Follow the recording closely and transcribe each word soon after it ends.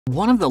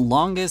One of the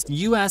longest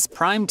US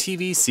prime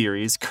TV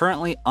series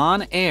currently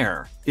on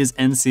air is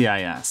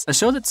NCIS. A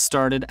show that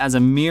started as a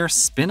mere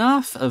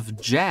spin-off of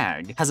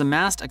JAG has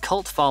amassed a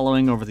cult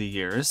following over the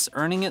years,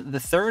 earning it the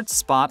third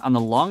spot on the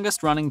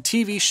longest-running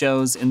TV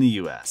shows in the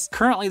US.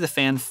 Currently, the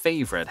fan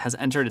favorite has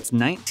entered its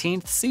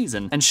 19th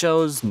season and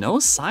shows no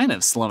sign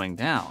of slowing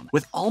down.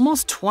 With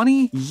almost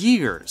 20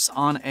 years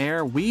on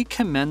air, we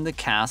commend the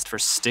cast for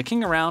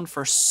sticking around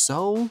for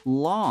so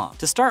long.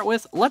 To start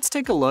with, let's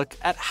take a look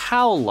at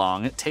how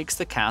long it takes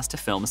the cast to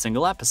film a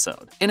single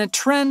episode. In a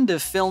trend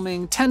of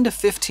filming 10 to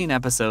 15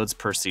 episodes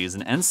per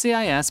season,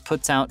 NCIS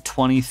puts out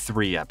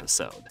 23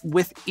 episodes,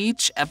 with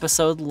each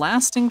episode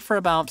lasting for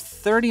about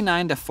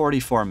 39 to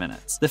 44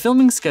 minutes. The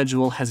filming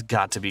schedule has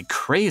got to be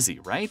crazy,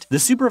 right? The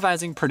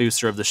supervising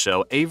producer of the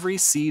show, Avery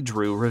C.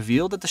 Drew,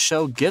 revealed that the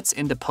show gets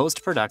into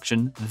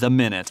post-production the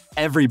minute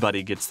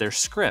everybody gets their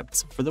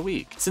scripts for the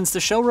week. Since the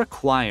show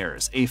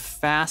requires a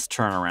fast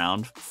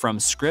turnaround from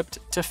script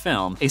to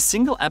film, a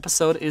single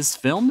episode is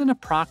filmed in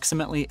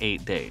approximately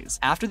 8 days.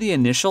 After the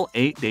initial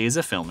 8 days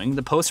of filming,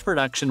 the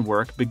post-production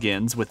work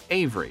begins with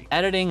Avery,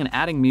 editing and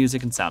adding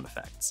music and sound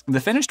effects.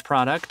 The finished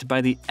product by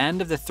the end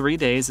of the 3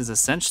 days is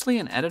essentially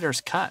an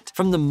editor's cut.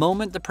 From the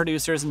moment the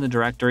producers and the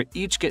director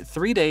each get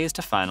 3 days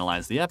to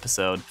finalize the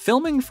episode,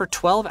 filming for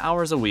 12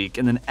 hours a week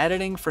and then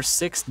editing for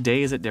 6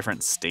 days at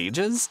different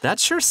stages, that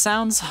sure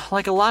sounds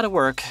like a lot of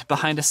work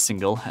behind a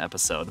single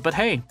episode. But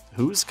hey,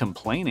 who's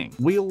complaining?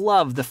 We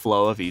love the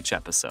flow of each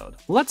episode.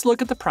 Let's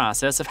look at the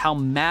process of how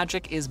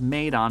magic is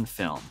made on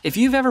film. If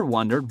you've ever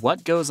wondered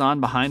what goes on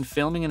behind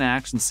filming an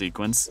action sequence,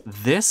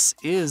 this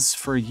is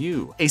for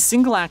you. A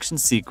single action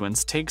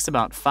sequence takes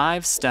about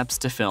 5 steps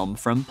to film,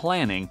 from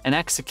planning and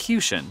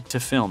execution to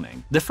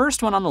filming. The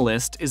first one on the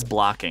list is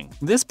blocking.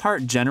 This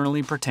part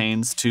generally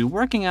pertains to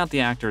working out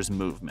the actor's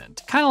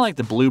movement, kind of like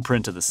the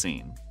blueprint of the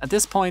scene. At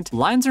this point,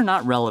 lines are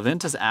not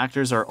relevant as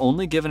actors are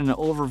only given an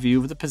overview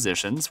of the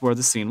positions where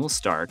the scene will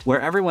start,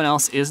 where everyone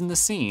else is in the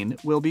scene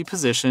will be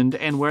positioned,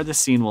 and where the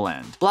scene will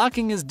end.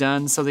 Blocking is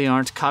done so they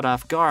aren't caught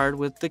off guard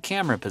with the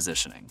camera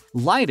positioning.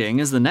 Lighting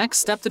is the next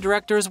step the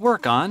directors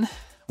work on.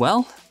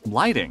 Well,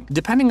 lighting.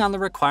 Depending on the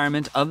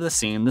requirement of the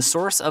scene, the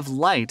source of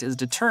light is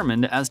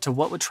determined as to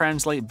what would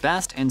translate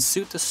best and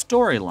suit the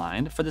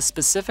storyline for the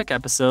specific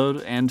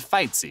episode and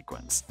fight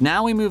sequence.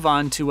 Now we move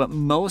on to what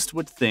most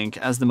would think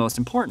as the most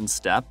important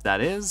step,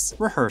 that is,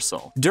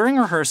 rehearsal. During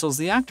rehearsals,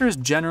 the actors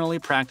generally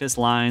practice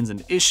lines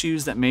and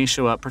issues that may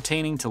show up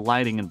pertaining to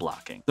lighting and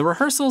blocking. The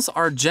rehearsals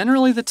are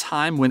generally the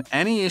time when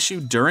any issue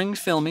during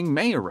filming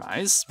may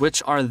arise,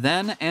 which are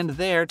then and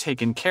there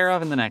taken care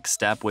of in the next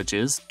step, which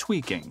is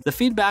tweaking. The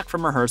feedback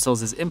from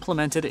rehearsals is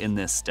implemented in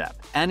this step.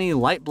 Any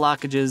light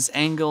blockages,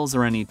 angles,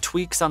 or any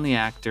tweaks on the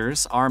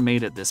actors are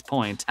made at this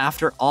point.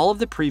 After all of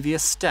the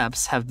previous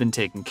steps have been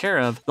taken care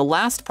of, the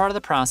last part of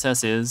the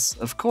process is,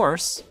 of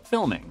course,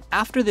 filming.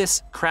 After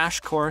this crash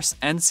course,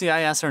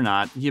 NCIS or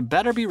not, you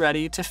better be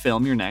ready to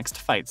film your next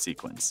fight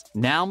sequence.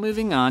 Now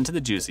moving on to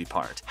the juicy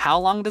part. How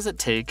long does it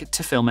take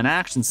to film an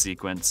action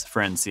sequence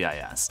for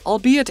NCIS?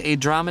 Albeit a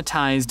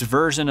dramatized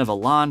version of a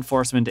law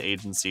enforcement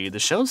agency, the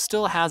show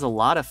still has a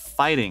lot of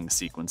fighting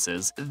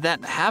sequences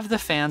that have the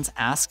fans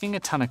asking a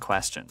ton of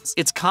questions.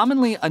 It's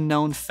commonly a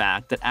known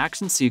fact that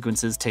action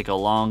sequences take a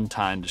long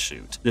time to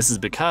shoot. This is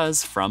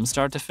because, from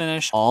start to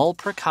finish, all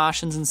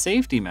precautions and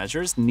safety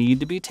measures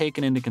need to be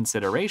taken into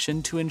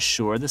consideration to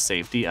ensure the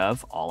safety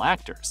of all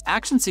actors.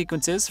 Action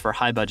sequences for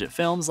high-budget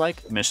films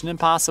like Mission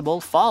Impossible,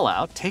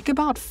 Fallout take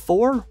about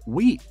 4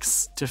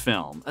 weeks to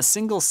film a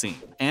single scene.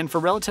 And for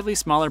relatively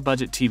smaller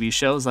budget TV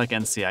shows like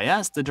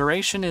NCIS, the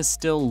duration is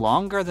still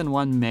longer than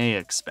one may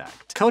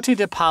expect. Cote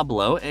de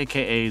Pablo,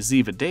 aka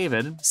Ziva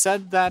David,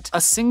 said that a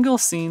single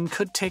scene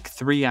could take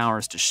 3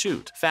 hours to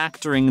shoot.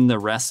 Factoring in the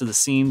rest of the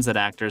scenes that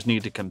actors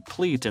need to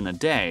complete in a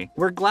day,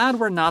 we're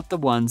glad we're not the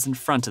ones in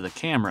front of the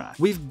camera.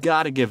 We've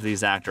got to give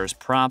these actors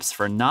props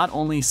for not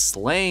only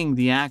slaying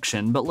the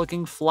action, but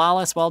looking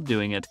flawless while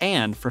doing it,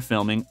 and for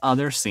filming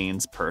other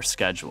scenes per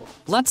schedule.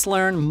 Let's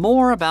learn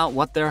more about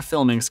what their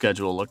filming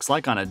schedule looks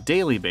like on a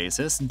daily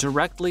basis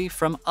directly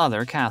from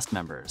other cast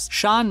members.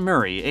 Sean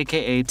Murray,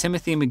 aka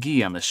Timothy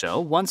McGee on the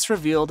show, once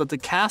revealed that the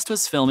cast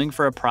was filming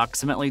for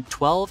approximately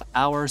 12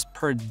 hours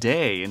per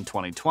day in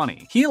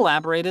 2020. He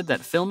elaborated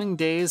that filming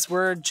days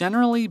were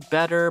generally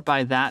better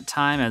by that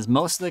time as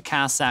most of the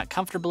cast sat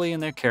comfortably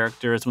in their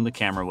characters when the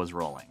camera was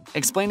rolling.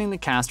 Explaining the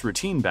cast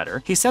routine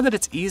better, he said that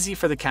it's easy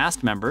for the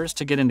cast members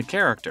to get into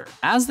character.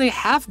 As they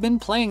have been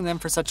playing them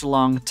for such a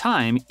long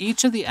time,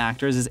 each of the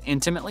actors is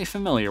intimately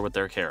familiar with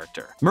their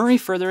character. Murray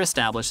further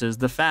establishes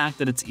the fact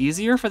that it's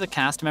easier for the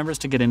cast members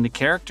to get into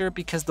character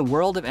because the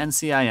world of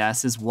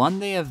NCIS is one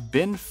they have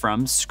been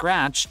from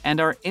scratch and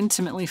are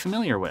intimately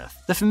familiar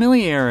with. The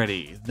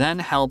familiarity then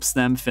helps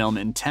them film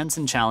intense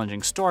and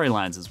challenging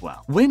storylines as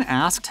well. When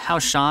asked how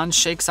Sean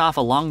shakes off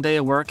a long day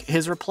of work,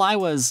 his reply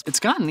was, "It's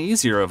gotten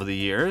easier over the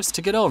years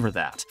to get over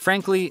that.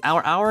 Frankly,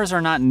 our hours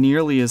are not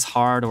nearly as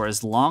hard or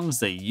as long as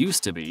they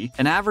used to be.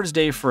 An average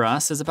day for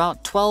us is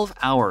about 12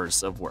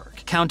 hours of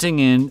work, counting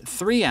in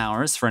 3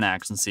 hours for an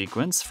action sequence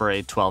sequence for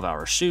a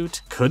 12-hour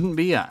shoot couldn't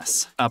be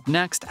us. Up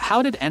next,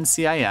 how did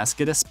NCIS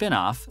get a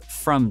spin-off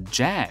from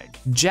JAG?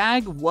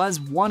 JAG was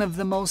one of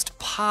the most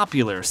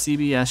popular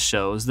CBS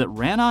shows that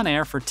ran on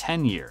air for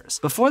 10 years,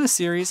 before the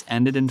series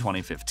ended in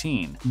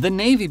 2015. The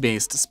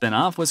Navy-based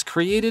spin-off was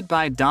created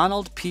by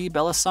Donald P.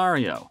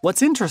 Belisario.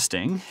 What's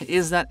interesting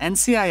is that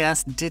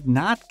NCIS did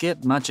not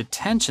get much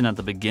attention at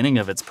the beginning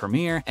of its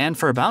premiere, and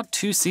for about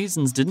 2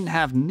 seasons didn't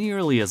have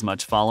nearly as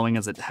much following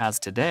as it has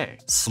today.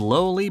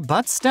 Slowly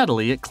but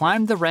steadily, it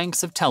climbed the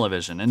ranks of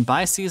television, and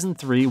by season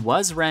 3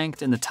 was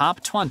ranked in the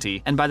top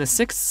 20, and by the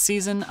 6th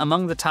season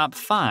among the top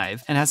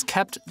 5, and has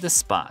kept this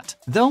spot.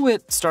 Though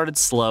it started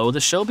slow, the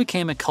show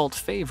became a cult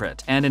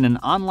favorite, and in an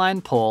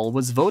online poll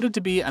was voted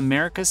to be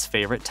America's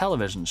favorite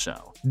television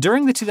show.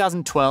 During the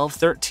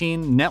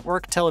 2012-13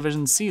 network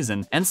television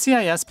season,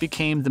 NCIS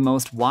became the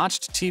most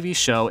watched TV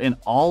show in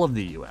all of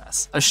the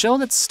US. A show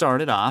that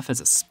started off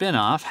as a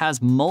spin-off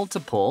has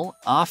multiple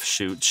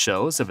offshoot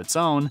shows of its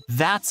own.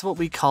 That's what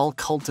we call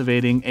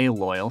cultivating a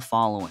loyal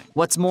following.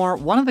 What's more,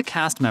 one of the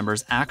cast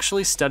members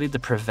actually studied the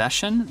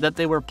profession that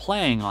they were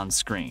playing on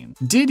screen.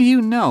 Did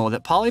you know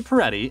that Polly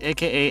Peretti,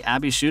 aka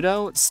Abby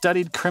Shudo,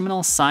 studied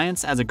criminal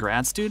science as a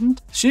grad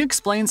student? She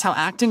explains how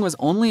acting was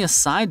only a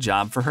side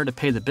job for her to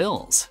pay the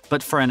bills.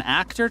 But for an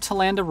actor to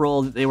land a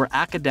role that they were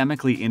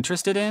academically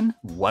interested in,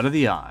 what are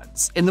the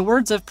odds? In the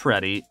words of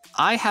Peretti,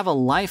 "I have a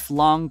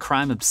lifelong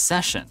crime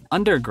obsession.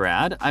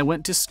 Undergrad, I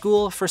went to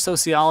school for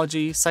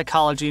sociology,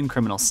 psychology, and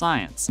criminal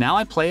science. Now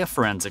I play a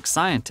forensic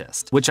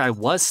scientist, which I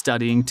was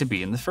studying to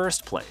be in the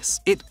first place.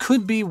 It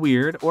could be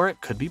weird or it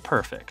could be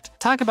perfect."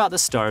 Talk about the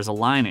stars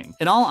aligning.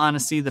 In all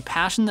honesty, the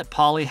passion that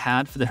Polly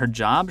had for her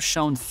job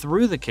shone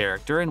through the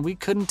character, and we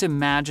couldn't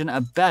imagine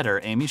a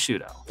better Amy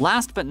Shudo.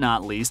 Last but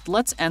not least,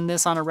 let's end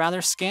this on a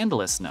rather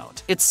scandalous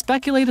note. It's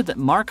speculated that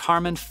Mark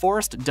Harmon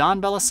forced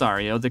Don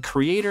Belisario, the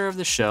creator of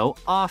the show,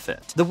 off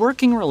it. The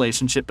working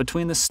relationship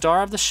between the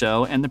star of the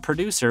show and the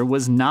producer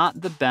was not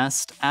the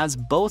best, as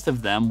both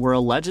of them were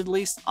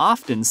allegedly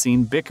often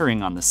seen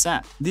bickering on the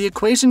set. The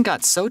equation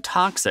got so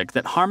toxic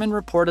that Harmon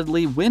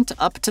reportedly went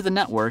up to the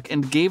network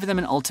and gave them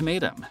an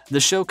ultimatum.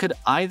 The show could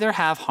either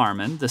have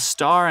Harmon, the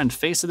star and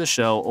face of the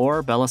show,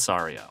 or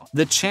Belisario.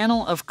 The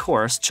channel, of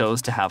course,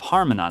 chose to have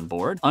Harmon on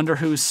board, under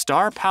whose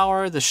star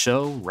power the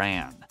show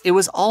ran. It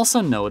was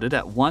also noted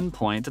at one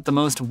point that the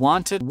Most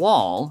Wanted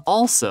wall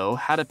also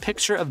had a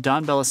picture of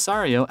Don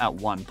Belisario at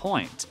one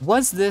point.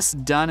 Was this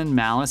done in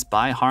malice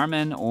by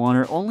Harmon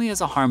or only as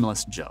a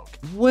harmless joke?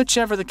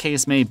 Whichever the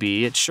case may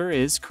be, it sure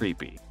is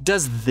creepy.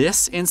 Does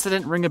this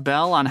incident ring a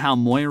bell on how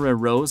Moira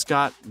Rose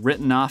got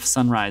written off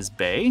Sunrise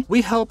Bay?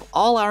 We hope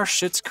all our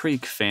Schitt's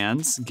Creek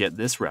fans get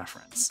this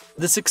reference.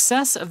 The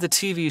success of the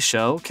TV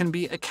show can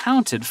be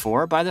accounted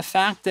for by the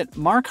fact that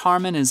Mark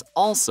Harmon is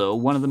also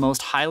one of the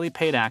most highly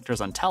paid actors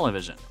on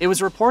television. It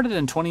was reported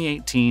in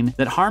 2018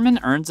 that Harmon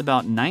earns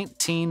about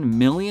 $19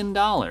 million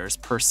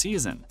per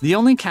season. The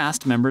only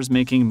cast members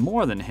making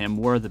more than him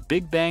were the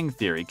Big Bang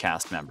Theory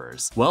cast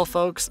members. Well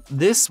folks,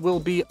 this will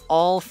be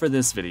all for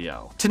this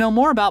video. To know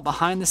more about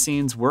behind the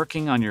scenes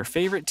working on your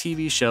favorite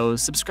TV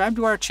shows, subscribe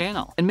to our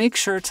channel and make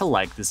sure to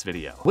like this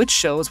video. Which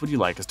shows would you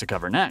like us to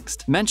cover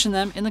next? Mention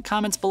them in the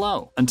comments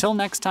below. Until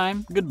next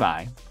time,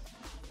 goodbye.